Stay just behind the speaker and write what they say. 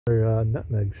Or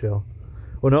nutmeg shell.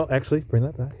 Oh no, actually, bring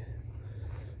that back.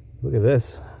 Look at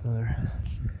this. Another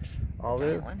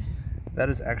olive. That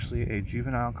is actually a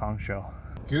juvenile conch shell.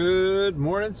 Good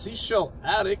morning, Seashell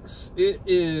addicts. It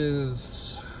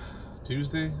is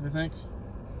Tuesday, I think,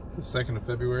 the 2nd of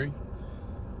February.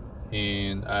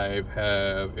 And I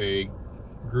have a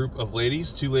group of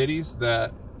ladies, 2 ladies,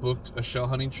 that booked a shell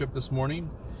hunting trip this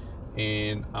morning.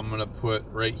 And I'm gonna put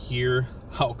right here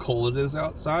how cold it is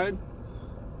outside.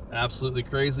 Absolutely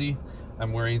crazy.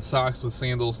 I'm wearing socks with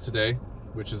sandals today,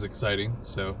 which is exciting.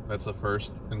 So that's a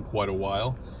first in quite a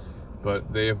while.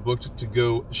 But they have booked to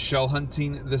go shell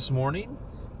hunting this morning,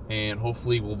 and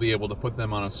hopefully we'll be able to put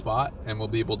them on a spot and we'll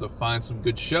be able to find some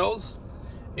good shells.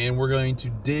 And we're going to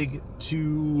dig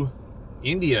to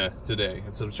India today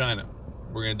instead of China.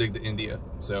 We're going to dig to India.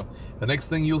 So the next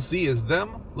thing you'll see is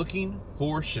them looking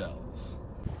for shells.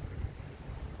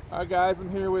 All right, guys,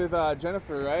 I'm here with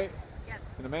Jennifer, right? Yes.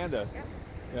 And Amanda. Yep.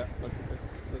 Yeah.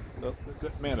 Look,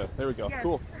 Amanda. There we go. Yes.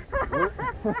 Cool.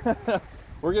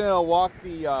 We're gonna walk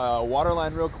the water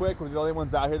line real quick. We're the only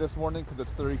ones out here this morning because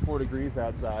it's 34 degrees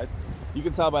outside. You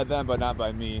can tell by them, but not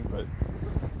by me. But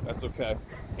that's okay.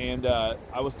 And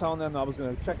I was telling them I was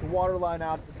gonna check the water line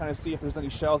out to kind of see if there's any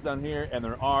shells down here, and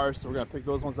there are. So we're gonna pick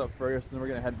those ones up first, and then we're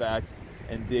gonna head back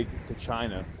and dig to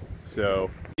China. So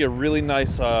a really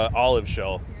nice olive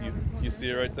shell. You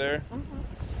see it right there?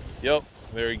 Yep.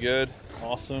 Very good.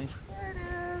 Awesome. There it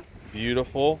is.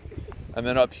 Beautiful. And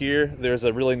then up here, there's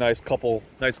a really nice couple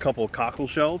cockle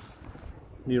shells.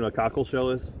 You know what a cockle shell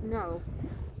is? No.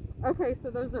 Okay, so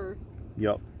those are...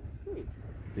 Yep. Sweet.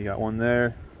 So you got one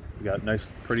there. You got a nice,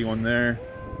 pretty one there.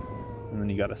 And then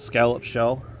you got a scallop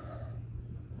shell.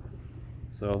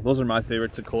 So those are my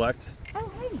favorite to collect. Oh,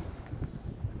 hey.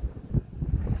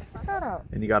 Shout out.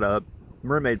 And you got a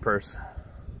mermaid purse.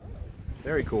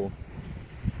 Very cool.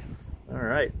 All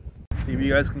right. See if you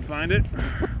guys can find it.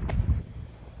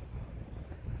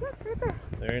 Right there.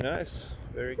 Very nice.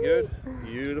 Very good.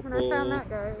 Beautiful. When I found that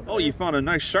guy. Oh, you found a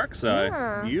nice shark's eye.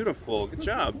 Yeah. Beautiful. Good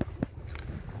job.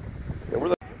 Yeah,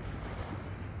 we've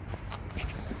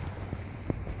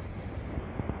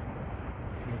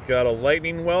got a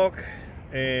lightning whelk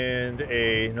and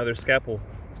another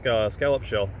scallop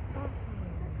shell.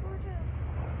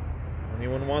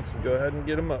 Anyone wants them, go ahead and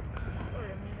get them up.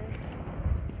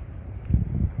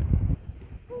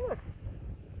 Oh, look.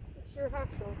 It's your half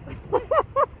shell.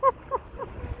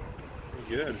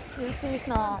 Good. Your sea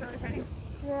snots.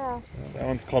 Yeah. That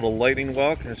one's called a lightning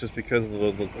whelk, and it's just because of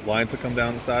the lines that come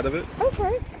down the side of it.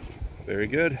 Okay. Very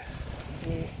good.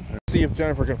 Let's see if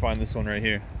Jennifer can find this one right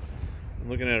here. I'm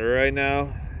looking at it right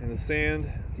now in the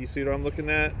sand. Do you see what I'm looking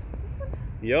at? This one?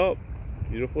 Yup.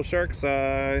 Beautiful shark's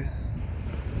eye.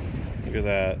 Look at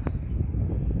that.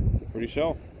 It's a pretty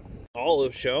shell.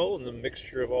 Olive shell and the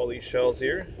mixture of all these shells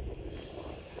here.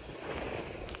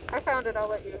 I found it. I'll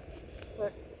let you.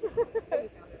 Look.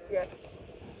 Yeah.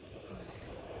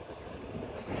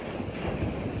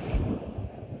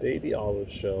 Baby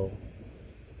olive shell.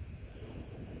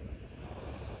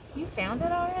 You found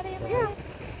it already? Yeah.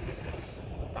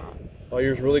 Oh,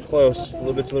 yours really close. A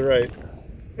little bit to the right.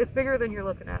 It's bigger than you're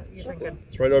looking at. You're thinking.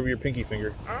 It's right over your pinky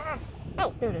finger. Ah.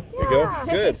 Oh, there it is. There you go.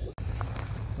 Good.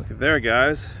 Look at there,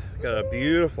 guys. Got a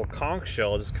beautiful conch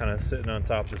shell just kind of sitting on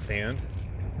top of the sand.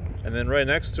 And then right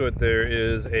next to it there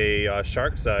is a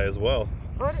shark's eye as well.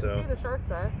 Oh, I didn't see the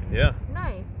shark's eye. Yeah.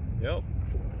 Nice. Yep.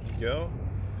 There you go.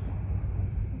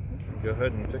 Go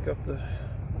ahead and pick up the...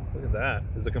 Look at that.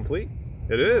 Is it complete?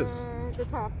 It is. The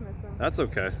top's missing. That's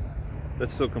okay.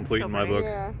 That's still complete in my book.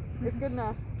 Yeah, it's good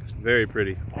enough. Very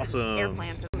pretty. Awesome.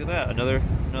 Airplane. Look at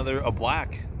that. A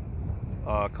black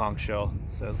conch shell.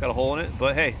 So it's got a hole in it,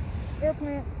 but hey,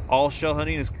 Airplane. all shell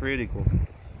hunting is created equal.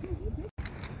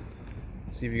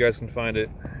 See if you guys can find it.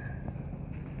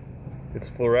 It's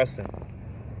fluorescent.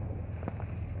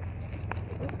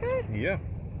 This guy? Yeah.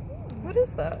 What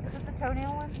is that? Is it the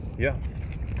toenail one? Yeah.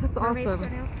 That's awesome.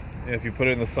 And if you put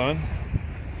it in the sun,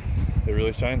 it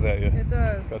really shines at you. It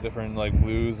does. It's got different like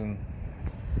blues and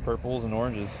purples and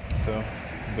oranges. So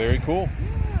very cool.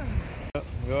 Yeah. Yep,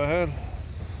 go ahead.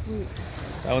 Sweet.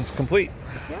 That one's complete.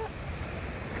 Yeah.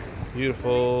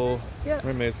 Beautiful. Yeah.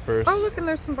 Mermaid's purse. Oh, look, and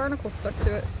there's some barnacles stuck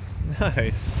to it.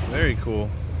 Nice. Very cool.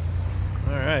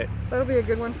 All right. That'll be a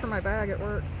good one for my bag at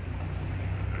work.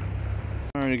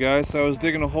 Alrighty guys, so I was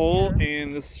digging a hole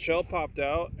and this shell popped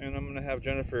out, and I'm gonna have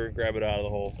Jennifer grab it out of the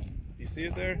hole. You see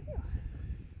it there?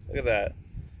 Look at that.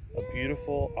 A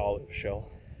beautiful olive shell.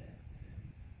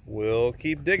 We'll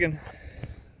keep digging.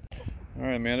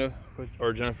 Alright, Amanda,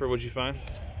 or Jennifer, what'd you find?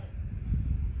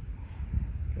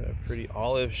 Got a Pretty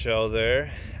olive shell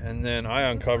there. And then I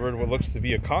uncovered what looks to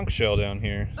be a conch shell down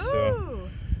here. So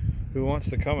who wants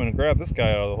to come and grab this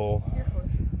guy out of the hole?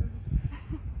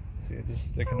 See it just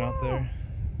sticking out there.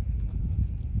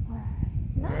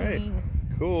 Nice. Alright,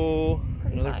 cool.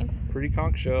 Another pretty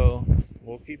conch shell.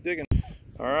 We'll keep digging.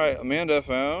 Alright, Amanda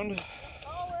found.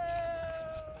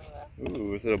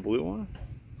 Ooh, is it a blue one?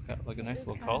 It's got like a nice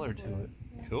little color to it.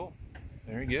 Yeah. Cool.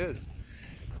 Very good.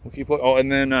 We'll keep looking. Oh,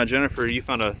 and then Jennifer, you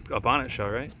found a bonnet shell,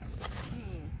 right?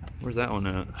 Where's that one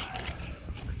at?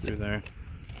 Through there.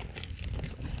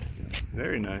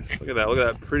 Very nice. Look at that. Look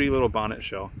at that pretty little bonnet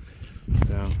shell.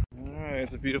 So, alright,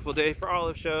 it's a beautiful day for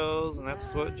olive shells, and that's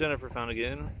what Jennifer found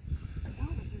again.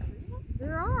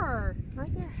 There are.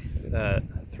 Right there. Look at that.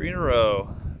 3 in a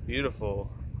row. Beautiful.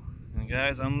 And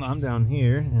guys, I'm down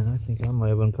here, and I think I might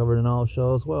have uncovered an olive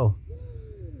shell as well.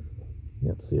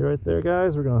 Yep, see right there,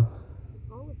 guys? We're gonna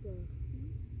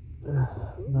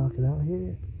knock it out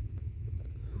here.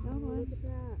 Look at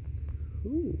that.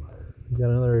 Ooh, we got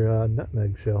another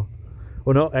nutmeg shell.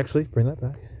 Oh no, actually, bring that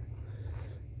back.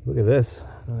 Look at this,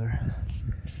 another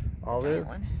olive.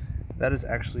 That is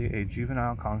actually a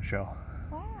juvenile conch shell.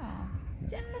 Wow,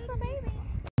 just a baby.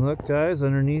 Look, guys,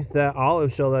 underneath that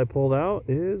olive shell that I pulled out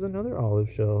is another olive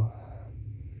shell.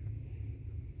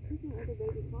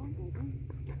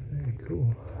 Very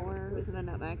cool. Or is it a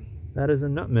nutmeg? That is a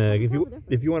nutmeg.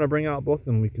 If you want to bring out both of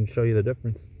them, we can show you the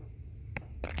difference.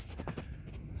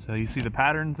 So you see the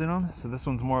patterns in them. So this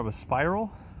one's more of a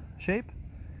spiral shape,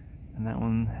 and that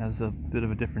one has a bit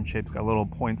of a different shape. It's got little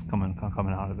points coming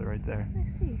out of it right there.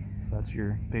 I see. So that's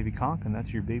your baby conch, and that's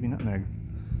your baby nutmeg.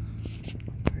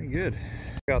 Very good.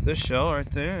 Got this shell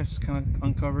right there. It's kind of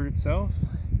uncovered itself.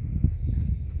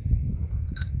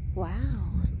 Wow.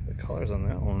 The colors on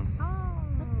that one. Oh,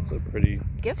 it's a pretty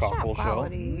gift cockle shop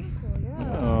quality. Shell.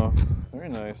 Oh, very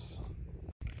nice.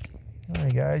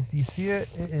 Alright guys, do you see it?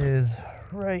 It is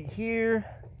right here.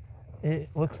 It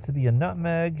looks to be a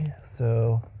nutmeg,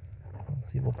 so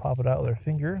let's see if we'll pop it out with our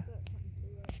finger.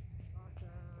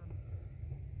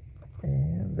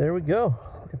 And there we go.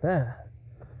 Look at that.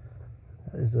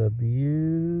 That is a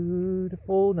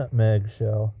beautiful nutmeg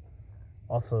shell.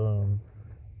 Awesome.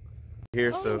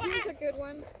 Here, so here's a good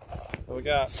one. What we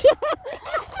got?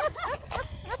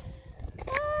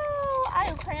 Oh, I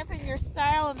am cramping your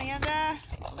style, Amanda.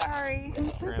 Sorry.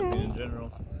 Cramping in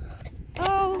general.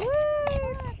 Oh,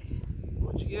 look!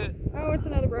 What'd you get? Oh, it's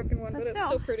another broken one, but it's still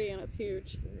still pretty and it's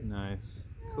huge. Very nice.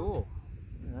 Cool.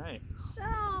 All right.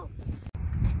 Shell.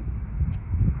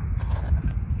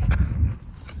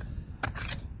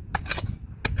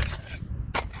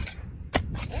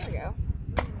 There we go.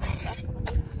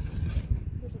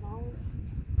 There's an olive.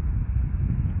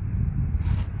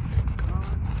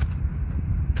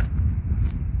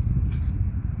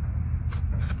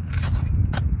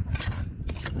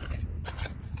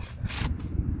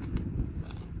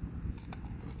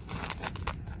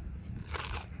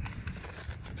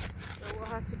 So we'll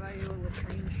have to buy you a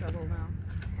latrine shovel now.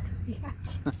 Yeah.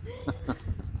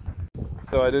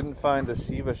 So I didn't find a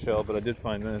Shiva shell, but I did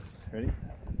find this. Ready?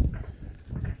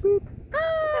 Boop.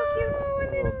 Oh, so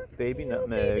cute. Little baby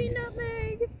nutmeg. Baby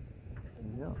nutmeg.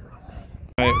 Yeah.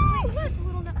 Oh, there's a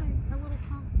little nutmeg. A little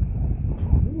conch.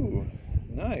 Ooh,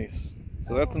 nice.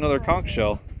 So that's another conch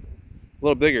shell. A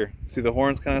little bigger. See the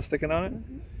horns kind of sticking on it?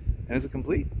 And is it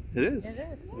complete? It is. It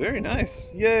is. Very nice.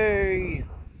 Yay!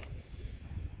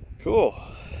 Cool.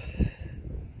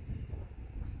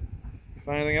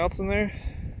 Find anything else in there?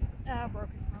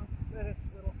 Broken conch, but it's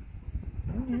little.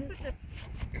 Right. Just the tip.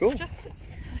 Cool. Just the tip.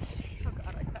 Oh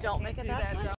God, I Don't make it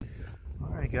that much.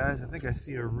 Alright guys, I think I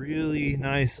see a really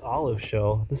nice olive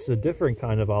shell. This is a different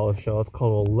kind of olive shell. It's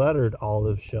called a lettered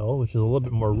olive shell, which is a little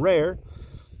bit more rare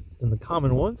than the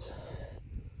common ones.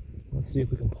 Let's see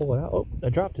if we can pull it out. Oh, I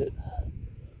dropped it.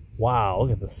 Wow, look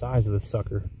at the size of this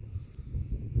sucker.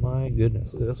 My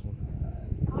goodness, look at this one.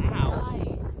 Wow.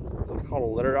 Nice. So it's called a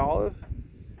lettered olive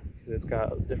because it's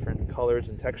got different colors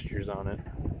and textures on it.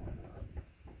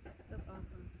 That's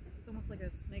awesome. It's almost like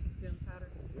a snakeskin pattern.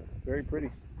 Very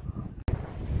pretty.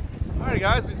 Alright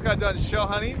guys, we just got done shell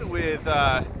hunting with,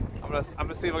 I'm gonna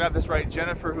see if I got this right,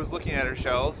 Jennifer, who's looking at her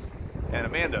shells, and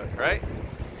Amanda, right?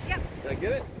 Yep. Did I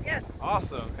get it? Yes.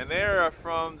 Awesome. And they're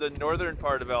from the northern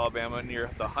part of Alabama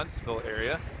near the Huntsville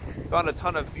area. Found a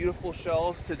ton of beautiful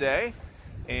shells today,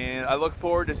 and I look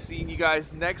forward to seeing you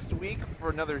guys next week for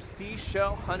another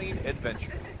seashell hunting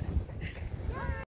adventure.